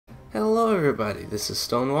Hello everybody, this is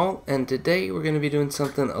Stonewall, and today we're going to be doing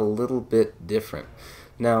something a little bit different.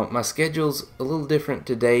 Now, my schedule's a little different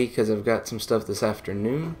today because I've got some stuff this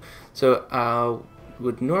afternoon, so I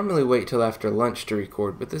would normally wait till after lunch to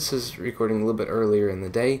record, but this is recording a little bit earlier in the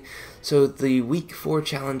day, so the week 4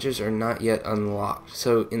 challenges are not yet unlocked.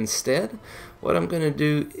 So instead, what I'm going to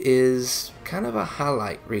do is kind of a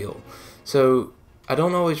highlight reel. So I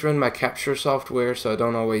don't always run my capture software, so I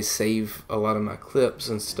don't always save a lot of my clips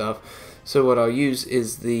and stuff. So what I'll use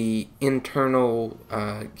is the internal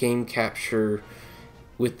game capture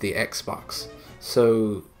with the Xbox.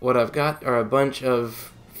 So what I've got are a bunch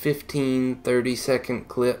of 15-30 second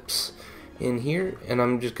clips in here, and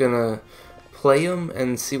I'm just gonna play them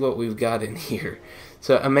and see what we've got in here.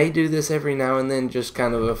 So I may do this every now and then, just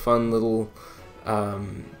kind of a fun little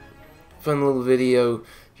video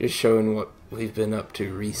just showing what we've been up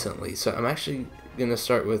to recently. So I'm actually gonna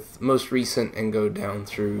start with most recent and go down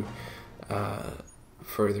through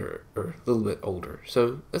further or a little bit older.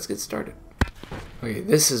 So let's get started. Okay,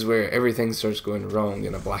 this is where everything starts going wrong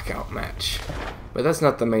in a blackout match, but that's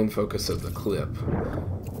not the main focus of the clip.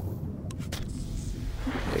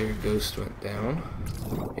 There, Ghost went down.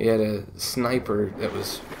 He had a sniper that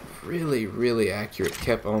was really accurate,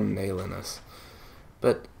 kept on nailing us,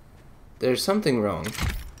 but there's something wrong.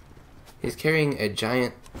 He's carrying a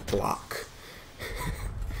giant block.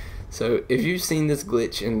 So if you've seen this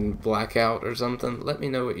glitch in Blackout or something, let me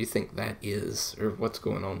know what you think that is, or what's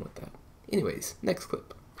going on with that. Anyways, next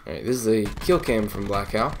clip. Alright, this is a kill cam from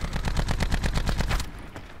Blackout.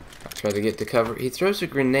 I try to get to cover. He throws a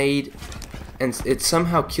grenade, and it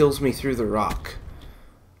somehow kills me through the rock.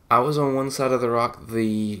 I was on one side of the rock,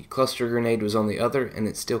 the cluster grenade was on the other, and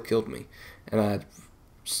it still killed me. And I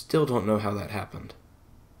still don't know how that happened.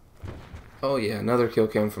 Oh yeah, another kill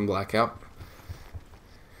cam from Blackout.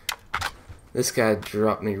 This guy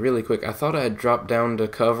dropped me really quick. I thought I had dropped down to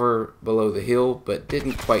cover below the hill, but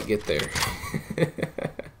didn't quite get there.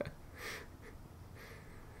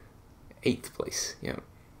 8th place, yeah.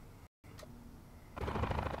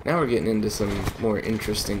 Now we're getting into some more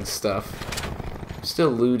interesting stuff. Still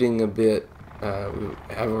looting a bit.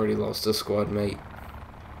 I've already lost a squad mate.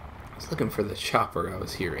 I was looking for the chopper I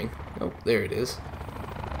was hearing. Oh, there it is.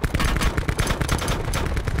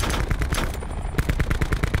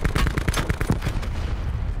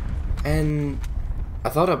 And I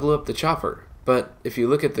thought I blew up the chopper, but if you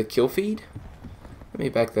look at the kill feed, let me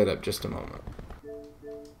back that up just a moment,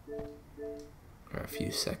 or a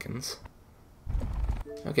few seconds.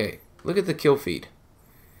 Okay, look at the kill feed.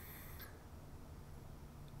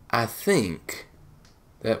 I think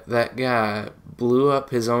that guy blew up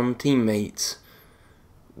his own teammates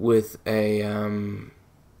with a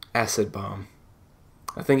acid bomb.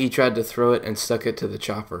 I think he tried to throw it and stuck it to the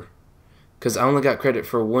chopper. Because I only got credit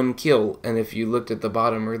for 1 kill, and if you looked at the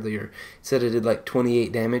bottom earlier, it said it did like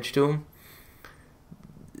 28 damage to him.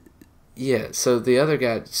 Yeah, so the other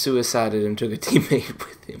guy suicided and took a teammate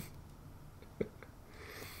with him.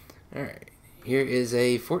 Alright, here is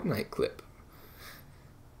a Fortnite clip.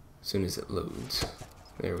 As soon as it loads.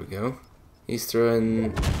 There we go. He's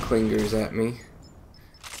throwing clingers at me.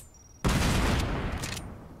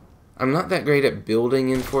 I'm not that great at building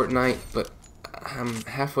in Fortnite, but I'm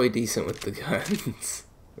halfway decent with the guns.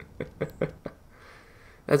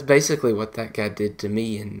 That's basically what that guy did to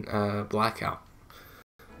me in Blackout.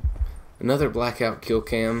 Another Blackout kill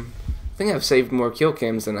cam. I think I've saved more kill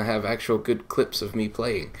cams than I have actual good clips of me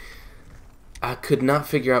playing. I could not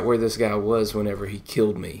figure out where this guy was whenever he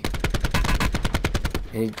killed me.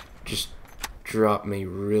 And he just dropped me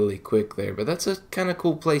really quick there. But that's a kind of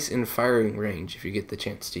cool place in firing range if you get the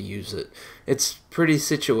chance to use it. It's pretty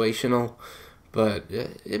situational, but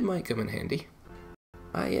it might come in handy.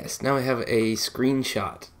 Ah yes, now I have a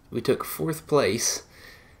screenshot. We took 4th place,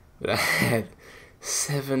 but I had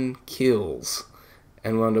 7 kills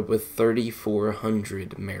and wound up with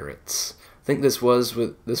 3,400 merits. I think this was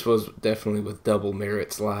definitely with double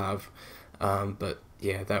merits live, but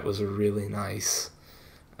yeah, that was a really nice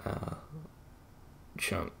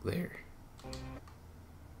chunk there.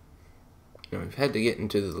 Now we've had to get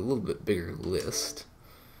into the little bit bigger list.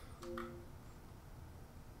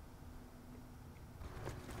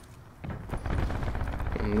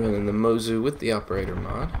 I'm running the Mozu with the operator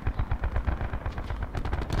mod.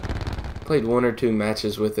 Played 1 or 2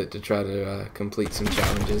 matches with it to try to complete some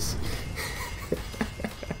challenges.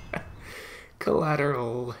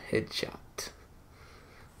 Collateral headshot.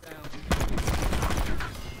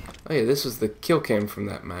 Oh yeah, this was the kill cam from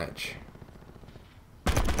that match.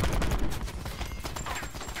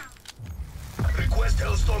 Request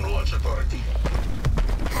Hellstone launch authority.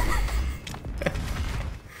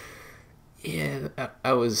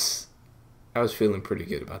 I was feeling pretty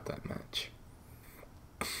good about that match.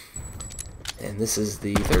 And this is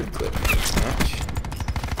the third clip of this match.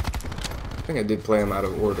 I think I did play them out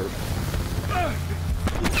of order.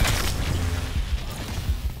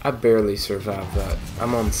 I barely survived that.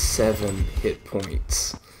 I'm on 7 hit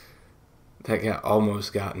points. That guy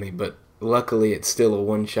almost got me, but luckily it's still a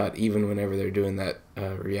one-shot even whenever they're doing that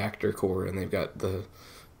reactor core and they've got the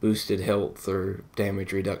boosted health or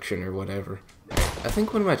damage reduction or whatever. I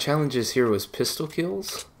think one of my challenges here was pistol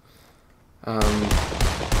kills.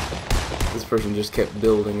 This person just kept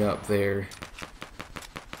building up there.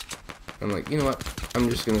 I'm like, you know what? I'm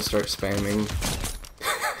just going to start spamming.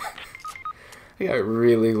 I got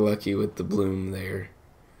really lucky with the bloom there.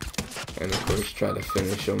 And of course try to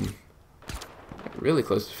finish them. Really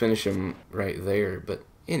close to finish him right there, but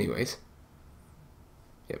anyways.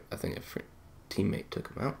 Yep, I think a teammate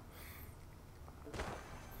took him out.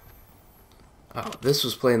 Oh, this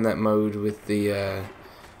was playing that mode with the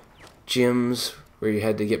gyms where you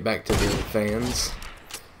had to get back to the fans.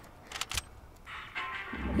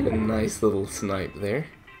 Get a nice little snipe there.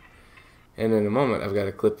 And in a moment, I've got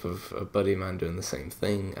a clip of a buddy of mine doing the same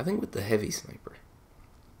thing. I think with the heavy sniper.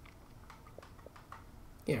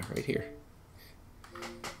 Yeah, right here.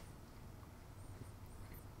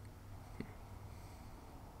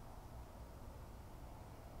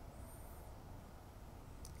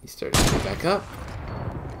 He starts to get back up.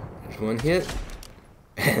 There's one hit.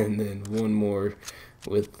 And then one more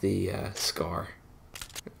with the scar.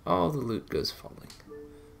 All the loot goes falling.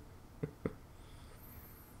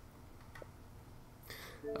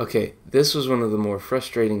 Okay, this was one of the more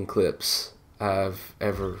frustrating clips I've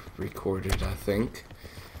ever recorded, I think.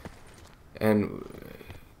 And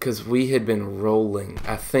because we had been rolling,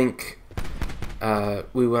 I think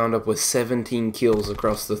we wound up with 17 kills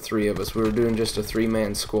across the 3 of us. We were doing just a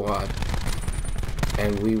 3-man squad,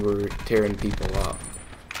 and we were tearing people up.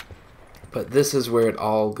 But this is where it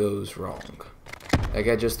all goes wrong. That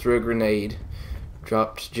guy just threw a grenade,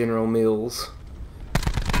 dropped General Mills.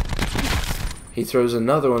 He throws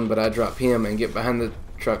another one, but I drop him and get behind the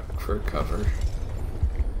truck for cover.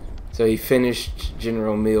 So he finished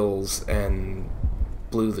General Mills and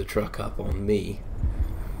blew the truck up on me.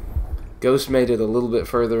 Ghost made it a little bit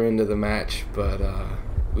further into the match, but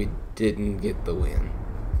we didn't get the win.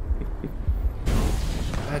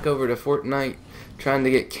 Back over to Fortnite, trying to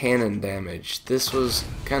get cannon damage. This was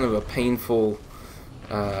kind of a painful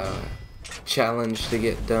challenge to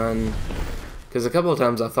get done, because a couple of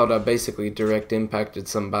times I thought I basically direct impacted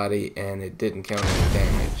somebody and it didn't count as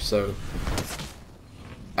damage, so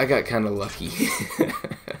I got kind of lucky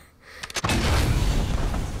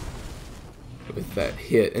with that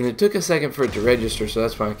hit. And it took a second for it to register, so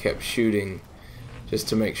that's why I kept shooting, just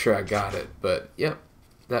to make sure I got it. But yep,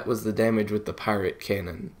 that was the damage with the pirate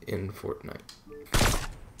cannon in Fortnite.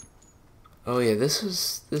 Oh yeah, this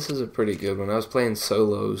is a pretty good one. I was playing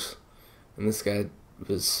solos, and this guy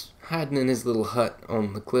was hiding in his little hut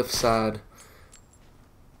on the cliffside.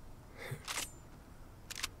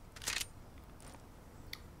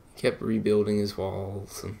 Kept rebuilding his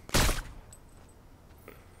walls, and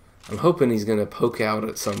I'm hoping he's gonna poke out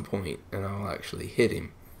at some point and I'll actually hit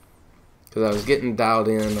him, because I was getting dialed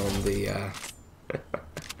in on the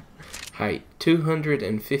height.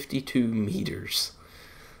 252 meters.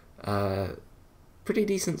 Pretty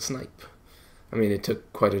decent snipe. I mean, it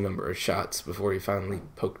took quite a number of shots before he finally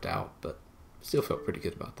poked out, but still felt pretty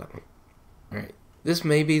good about that one. Alright, this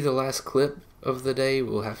may be the last clip of the day,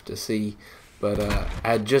 we'll have to see, but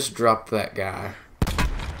I just dropped that guy,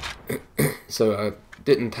 so I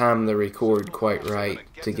didn't time the record quite right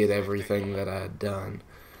to get everything that I had done,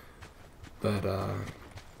 but I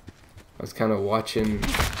was kind of watching,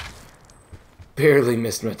 barely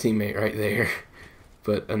missed my teammate right there,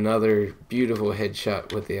 but another beautiful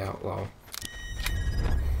headshot with the outlaw.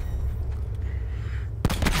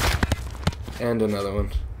 And another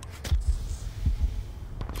one.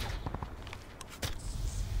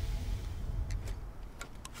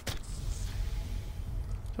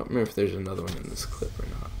 I don't remember if there's another one in this clip or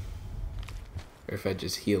not. Or if I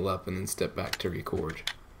just heal up and then step back to record.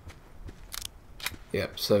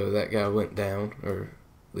 Yep, so that guy went down, or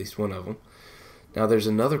at least one of them. Now there's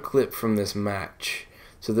another clip from this match.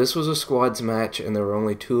 So this was a squads match and there were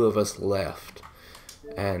only 2 of us left.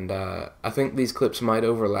 And I think these clips might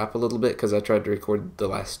overlap a little bit because I tried to record the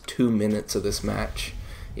last 2 minutes of this match.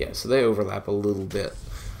 Yeah, so they overlap a little bit.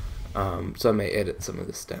 So I may edit some of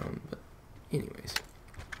this down, but anyways.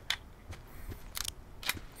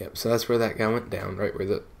 Yep, so that's where that guy went down, right where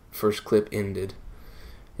the first clip ended.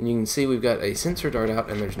 And you can see we've got a sensor dart out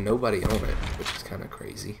and there's nobody on it, which is kind of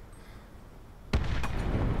crazy.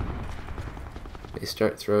 they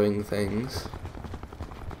start throwing things.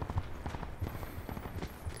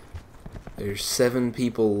 There's 7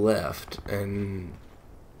 people left, and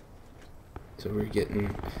so we're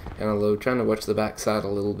getting kind of low. Trying to watch the backside a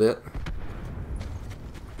little bit.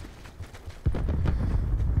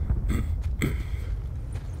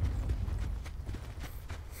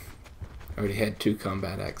 Already had 2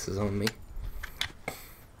 combat axes on me.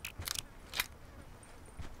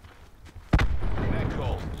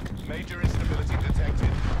 Major instability detected.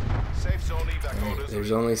 Safe zone evac orders.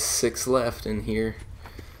 There's only 6 left in here.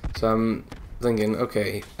 So I'm thinking,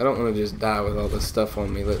 okay, I don't want to just die with all this stuff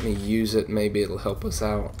on me. Let me use it. Maybe it'll help us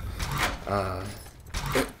out.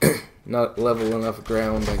 Not level enough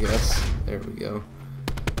ground, I guess. There we go.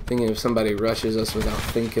 Thinking if somebody rushes us without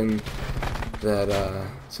thinking that,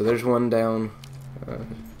 so there's 1 down.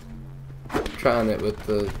 Trying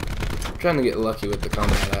to get lucky with the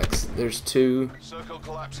combat axe. There's 2. Circle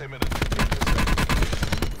collapse imminent.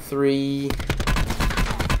 3.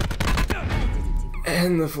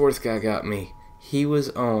 And the 4th guy got me. He was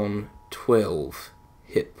on 12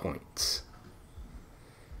 hit points.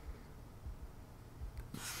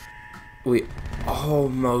 We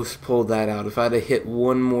almost pulled that out. If I'd have hit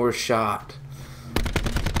 1 more shot.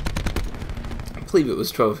 I believe it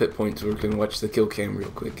was 12 hit points. We're going to watch the kill cam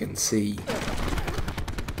real quick and see.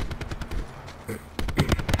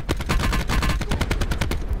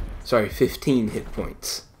 Sorry, 15 hit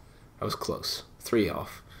points. I was close. 3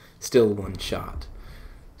 off. Still 1 shot.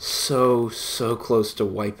 So close to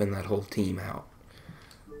wiping that whole team out.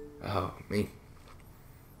 Oh, me.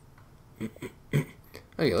 Okay,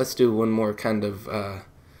 let's do one more kind of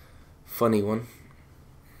funny one.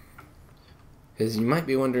 Because you might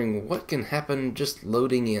be wondering, what can happen just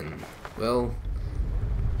loading in? Well,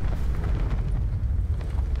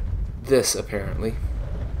 this apparently.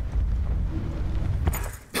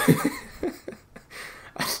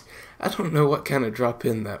 I don't know what kind of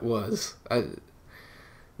drop-in that was.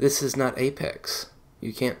 This is not Apex.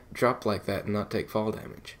 You can't drop like that and not take fall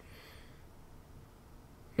damage.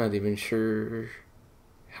 Not even sure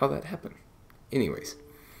how that happened. Anyways,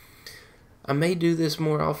 I may do this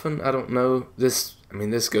more often. I don't know. This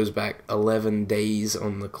goes back 11 days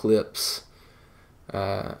on the clips.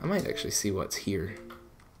 I might actually see what's here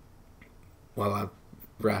while I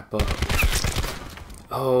wrap up.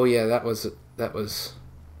 Oh yeah, that was.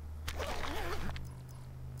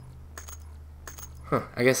 Huh,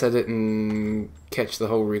 I guess I didn't catch the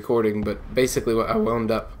whole recording, but basically what I wound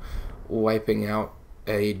up wiping out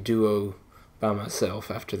a duo by myself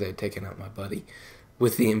after they'd taken out my buddy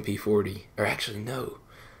with the MP40. Or actually, no.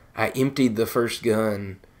 I emptied the first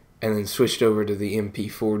gun and then switched over to the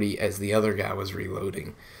MP40 as the other guy was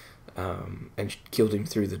reloading, and killed him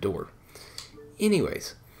through the door.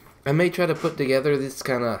 Anyways, I may try to put together this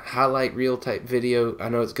kind of highlight reel type video. I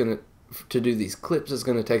know it's going to do these clips is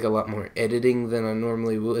going to take a lot more editing than I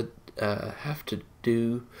normally would have to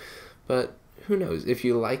do, but who knows. If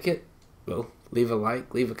you like it, well, leave a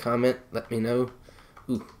like, leave a comment, let me know.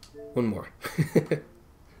 Ooh, one more.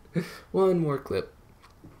 One more clip.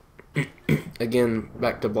 Again,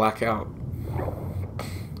 back to Blackout.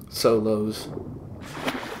 Solos.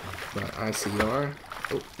 My ICR.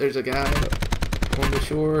 Oh, there's a guy on the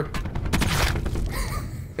shore.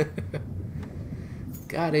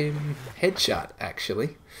 Got him. Headshot,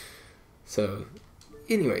 actually. So,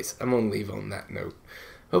 anyways, I'm going to leave on that note.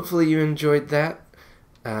 Hopefully you enjoyed that.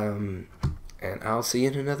 And I'll see you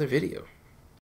in another video.